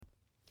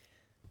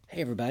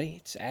Hey everybody,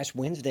 it's Ash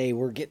Wednesday.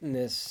 We're getting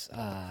this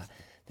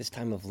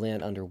time of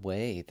Lent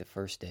underway, the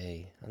first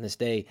day. On this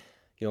day,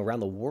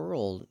 around the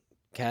world,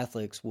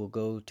 Catholics will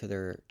go to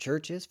their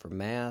churches for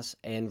Mass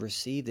and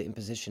receive the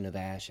imposition of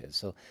ashes.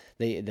 So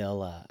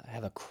they'll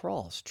have a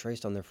cross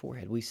traced on their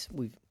forehead. We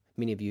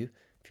many of you,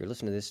 if you're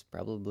listening to this,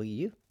 probably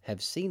you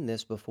have seen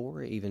this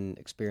before, even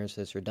experienced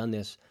this or done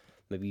this.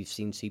 Maybe you've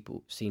seen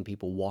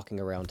people walking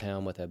around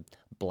town with a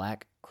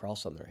black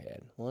cross on their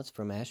head. Well, it's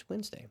from Ash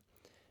Wednesday.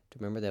 To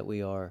remember that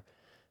we are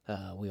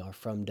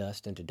from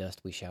dust, and to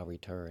dust we shall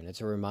return. It's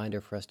a reminder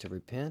for us to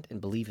repent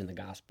and believe in the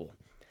gospel.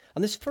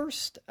 On this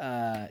first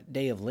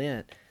day of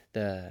Lent,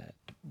 the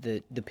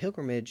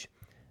pilgrimage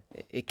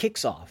it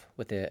kicks off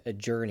with a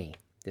journey.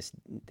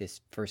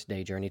 This first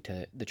day journey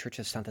to the Church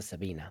of Santa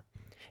Sabina.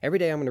 Every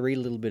day I'm going to read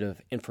a little bit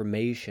of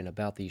information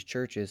about these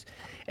churches,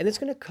 and it's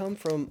going to come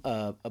from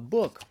a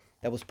book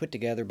that was put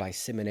together by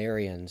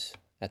seminarians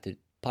at the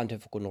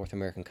Pontifical North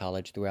American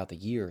College throughout the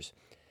years.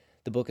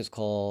 The book is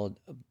called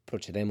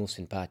Procedemos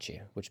in Pace,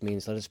 which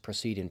means let us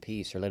proceed in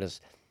peace, or let us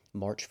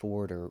march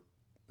forward, or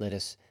let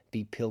us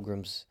be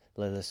pilgrims.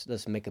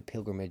 Let's make a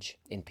pilgrimage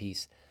in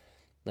peace.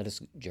 Let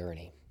us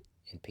journey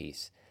in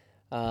peace.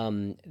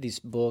 This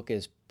book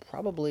is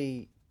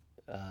probably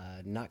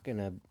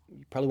you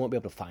probably won't be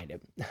able to find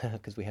it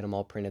because we had them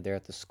all printed there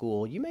at the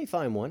school. You may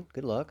find one.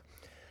 Good luck.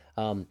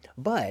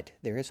 But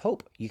there is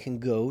hope. You can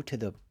go to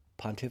the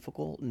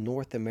Pontifical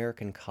North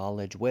American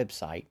College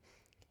website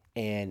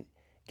and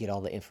get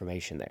all the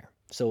information there.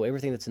 So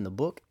everything that's in the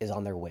book is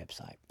on their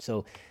website.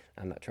 So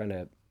I'm not trying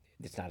to,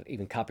 it's not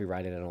even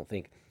copyrighted, I don't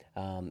think.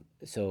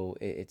 So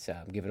it's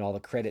giving all the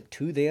credit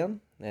to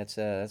them. That's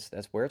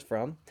where it's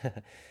from.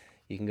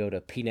 You can go to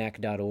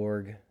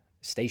pnac.org,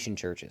 station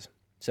churches.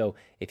 So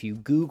if you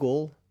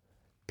Google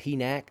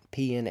PNAC,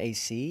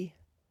 P-N-A-C,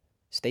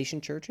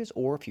 station churches,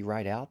 or if you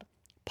write out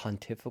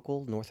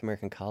Pontifical North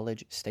American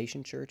College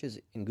station churches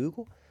in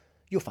Google,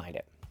 you'll find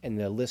it. And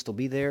the list will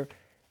be there.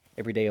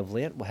 Every day of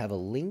Lent, we'll have a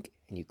link,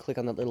 and you click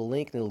on that little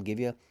link, and it'll give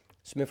you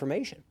some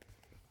information.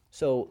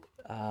 So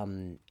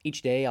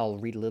each day, I'll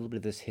read a little bit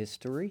of this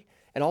history,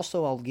 and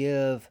also I'll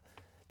give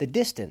the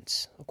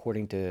distance,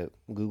 according to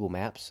Google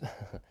Maps,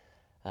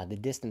 the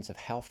distance of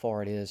how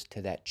far it is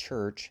to that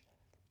church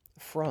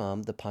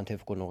from the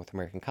Pontifical North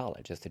American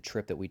College. That's the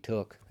trip that we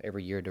took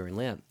every year during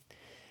Lent.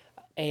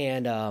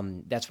 And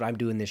that's what I'm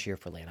doing this year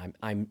for Lent.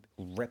 I'm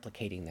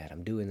replicating that.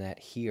 I'm doing that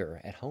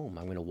here at home.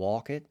 I'm going to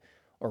walk it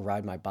or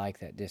ride my bike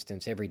that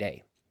distance every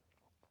day.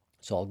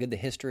 So I'll give the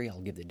history,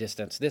 I'll give the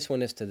distance. This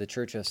one is to the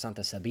Church of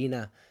Santa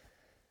Sabina.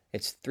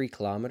 It's 3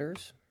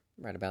 kilometers,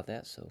 right about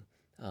that, so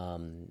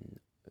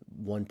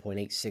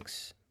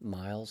 1.86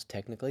 miles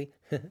technically.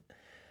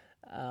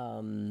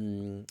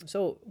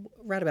 So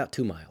right about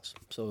 2 miles.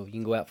 So you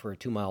can go out for a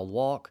 2-mile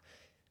walk.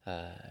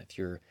 If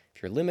you're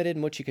limited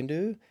in what you can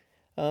do,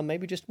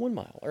 maybe just 1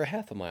 mile or a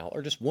half a mile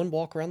or just one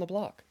walk around the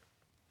block.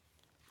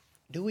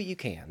 Do what you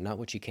can, not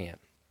what you can't.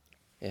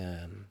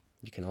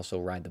 You can also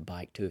ride the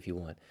bike too if you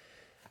want.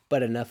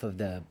 But enough of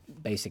the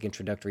basic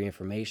introductory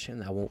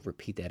information. I won't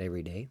repeat that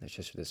every day. That's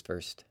just for this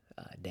first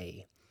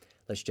day.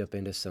 Let's jump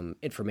into some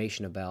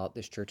information about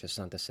this Church of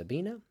Santa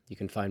Sabina. You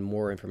can find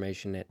more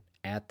information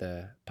at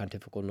the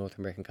Pontifical North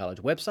American College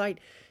website.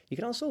 You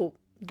can also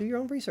do your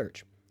own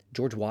research.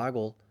 George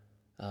Weigel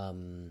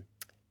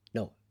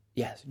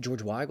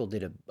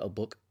did a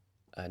book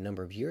a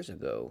number of years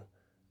ago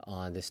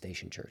on the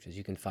station churches.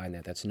 You can find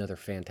that. That's another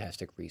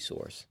fantastic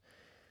resource.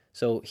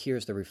 So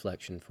here's the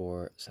reflection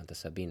for Santa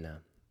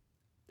Sabina,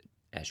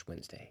 Ash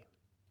Wednesday.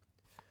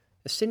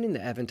 Ascending the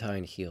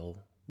Aventine Hill,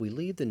 we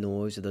leave the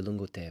noise of the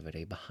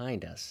Lungotevere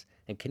behind us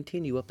and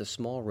continue up the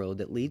small road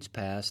that leads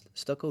past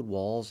stuccoed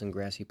walls and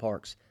grassy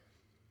parks.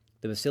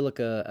 The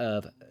Basilica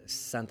of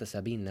Santa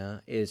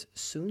Sabina is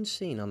soon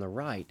seen on the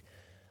right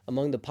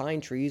among the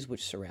pine trees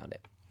which surround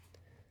it.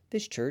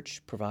 This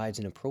church provides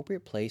an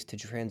appropriate place to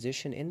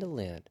transition into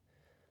Lent,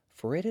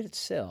 for it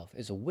itself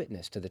is a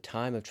witness to the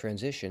time of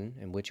transition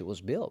in which it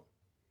was built,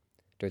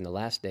 during the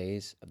last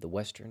days of the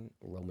Western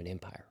Roman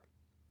Empire.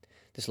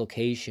 This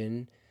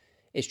location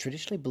is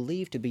traditionally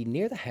believed to be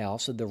near the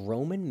house of the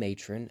Roman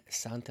matron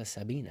Santa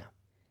Sabina,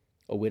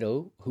 a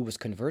widow who was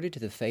converted to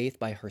the faith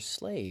by her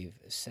slave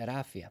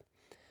Seraphia.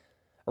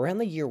 Around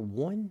the year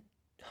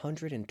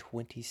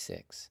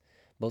 126,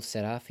 both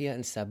Seraphia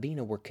and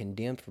Sabina were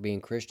condemned for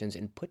being Christians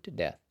and put to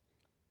death.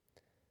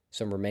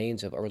 Some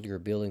remains of earlier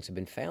buildings have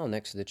been found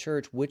next to the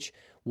church, which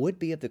would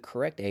be of the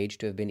correct age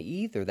to have been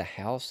either the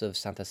house of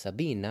Santa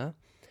Sabina,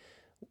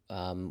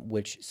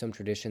 which some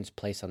traditions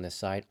place on this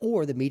site,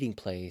 or the meeting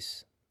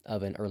place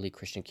of an early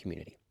Christian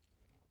community.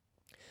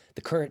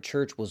 The current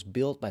church was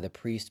built by the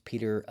priest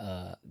Peter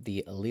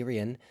the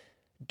Illyrian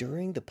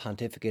during the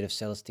pontificate of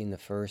Celestine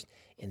I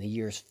in the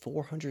years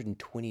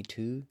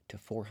 422 to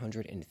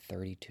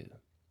 432.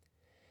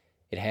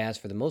 It has,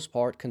 for the most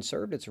part,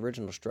 conserved its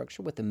original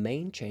structure, with the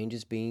main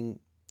changes being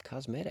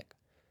cosmetic.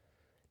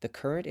 The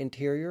current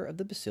interior of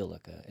the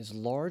basilica is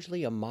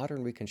largely a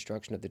modern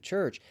reconstruction of the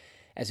church,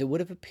 as it would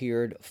have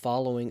appeared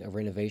following a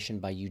renovation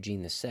by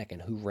Eugene II,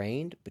 who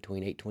reigned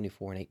between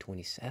 824 and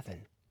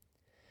 827.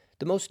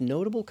 The most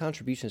notable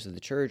contributions to the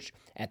church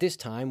at this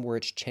time were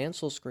its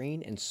chancel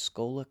screen and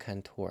scola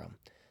cantorum.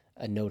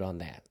 A note on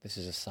that. This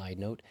is a side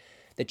note.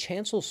 The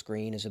chancel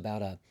screen is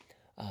about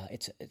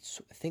it's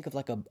think of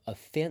like a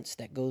fence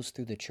that goes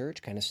through the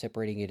church, kind of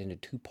separating it into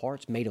two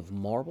parts, made of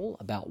marble,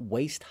 about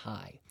waist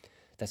high.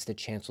 That's the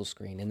chancel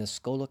screen. And the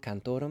scola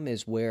cantorum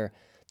is where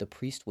the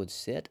priest would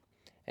sit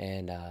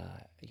and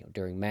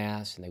during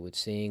Mass, and they would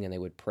sing and they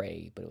would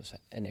pray, but it was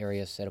an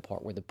area set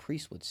apart where the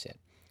priest would sit.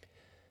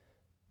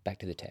 Back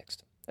to the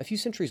text. A few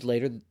centuries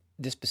later,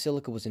 this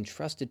basilica was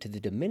entrusted to the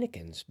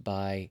Dominicans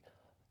by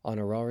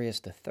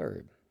Honorarius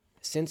III.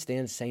 Since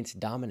then, Saints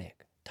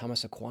Dominic,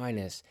 Thomas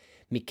Aquinas,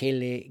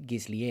 Michele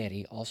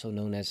Ghislieri, also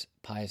known as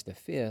Pius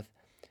V,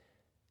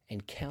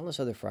 and countless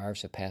other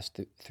friars have passed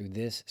through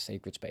this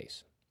sacred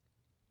space.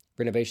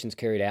 Renovations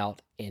carried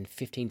out in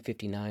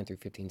 1559 through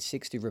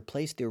 1560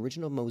 replaced the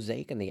original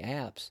mosaic in the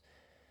apse,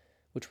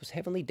 which was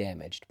heavily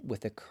damaged,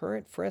 with the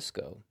current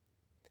fresco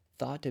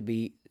thought to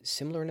be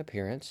similar in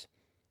appearance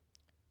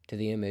to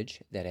the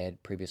image that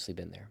had previously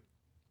been there.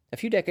 A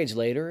few decades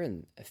later,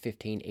 in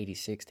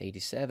 1586 to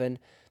 87,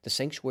 the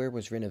sanctuary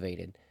was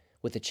renovated,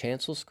 with the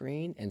chancel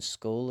screen and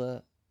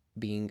scola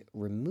being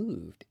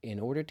removed in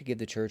order to give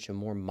the church a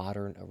more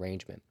modern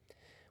arrangement.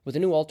 With a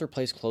new altar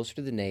placed closer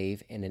to the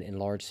nave and an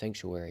enlarged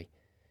sanctuary,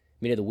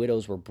 many of the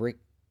windows were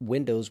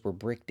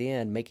bricked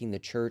in, making the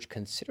church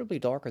considerably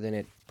darker than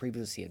it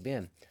previously had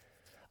been.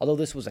 Although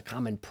this was a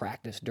common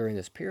practice during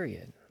this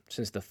period,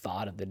 since the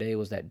thought of the day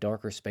was that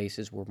darker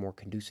spaces were more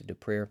conducive to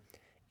prayer,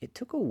 it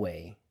took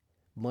away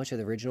much of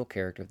the original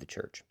character of the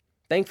church.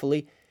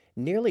 Thankfully,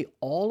 nearly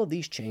all of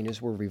these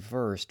changes were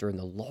reversed during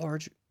a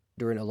large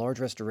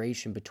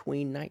restoration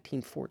between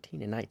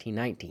 1914 and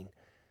 1919.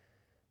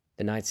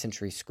 The 9th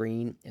century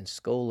screen and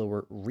scola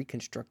were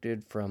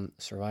reconstructed from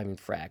surviving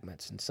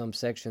fragments, and some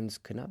sections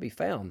could not be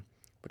found,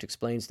 which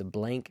explains the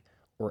blank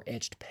or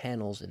etched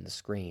panels in the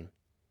screen.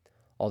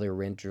 All the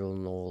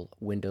original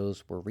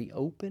windows were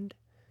reopened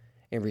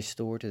and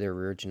restored to their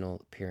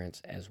original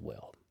appearance as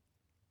well.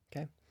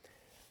 Okay,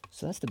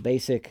 so that's the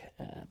basic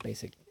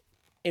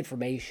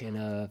information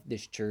of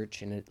this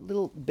church and a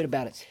little bit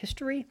about its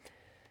history.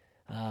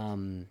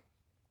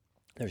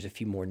 There's a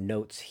few more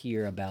notes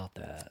here about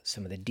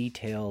some of the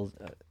details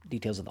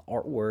of the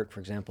artwork. For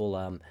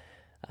example,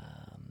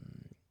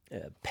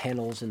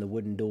 panels in the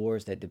wooden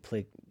doors that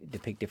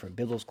depict different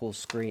biblical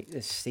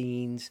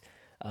scenes,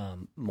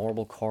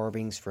 marble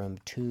carvings from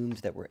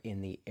tombs that were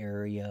in the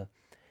area,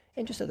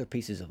 and just other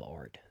pieces of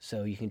art.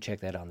 So you can check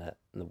that on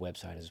the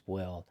website as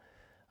well.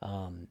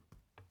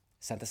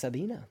 Santa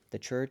Sabina, the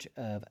Church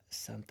of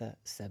Santa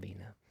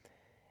Sabina.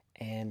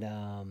 And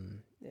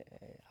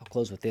I'll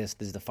close with this.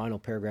 This is the final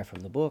paragraph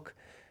from the book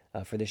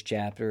for this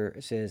chapter.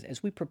 It says,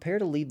 as we prepare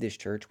to leave this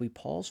church, we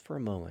pause for a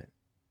moment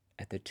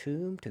at the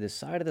tomb to the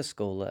side of the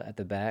scola at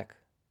the back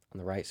on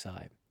the right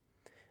side.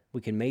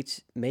 We can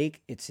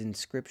make its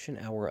inscription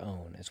our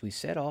own as we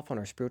set off on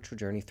our spiritual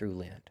journey through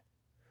Lent.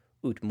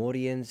 Ut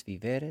moriens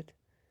viveret,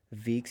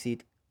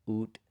 vixit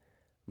ut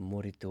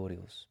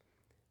moritorius.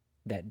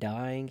 That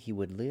dying he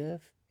would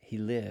live, he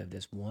lived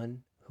as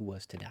one who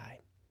was to die.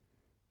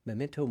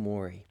 Memento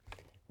mori,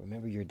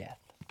 remember your death.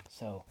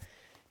 So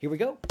here we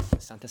go.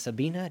 Santa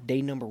Sabina,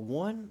 day number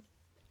 1,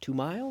 2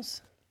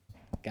 miles.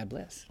 God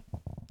bless.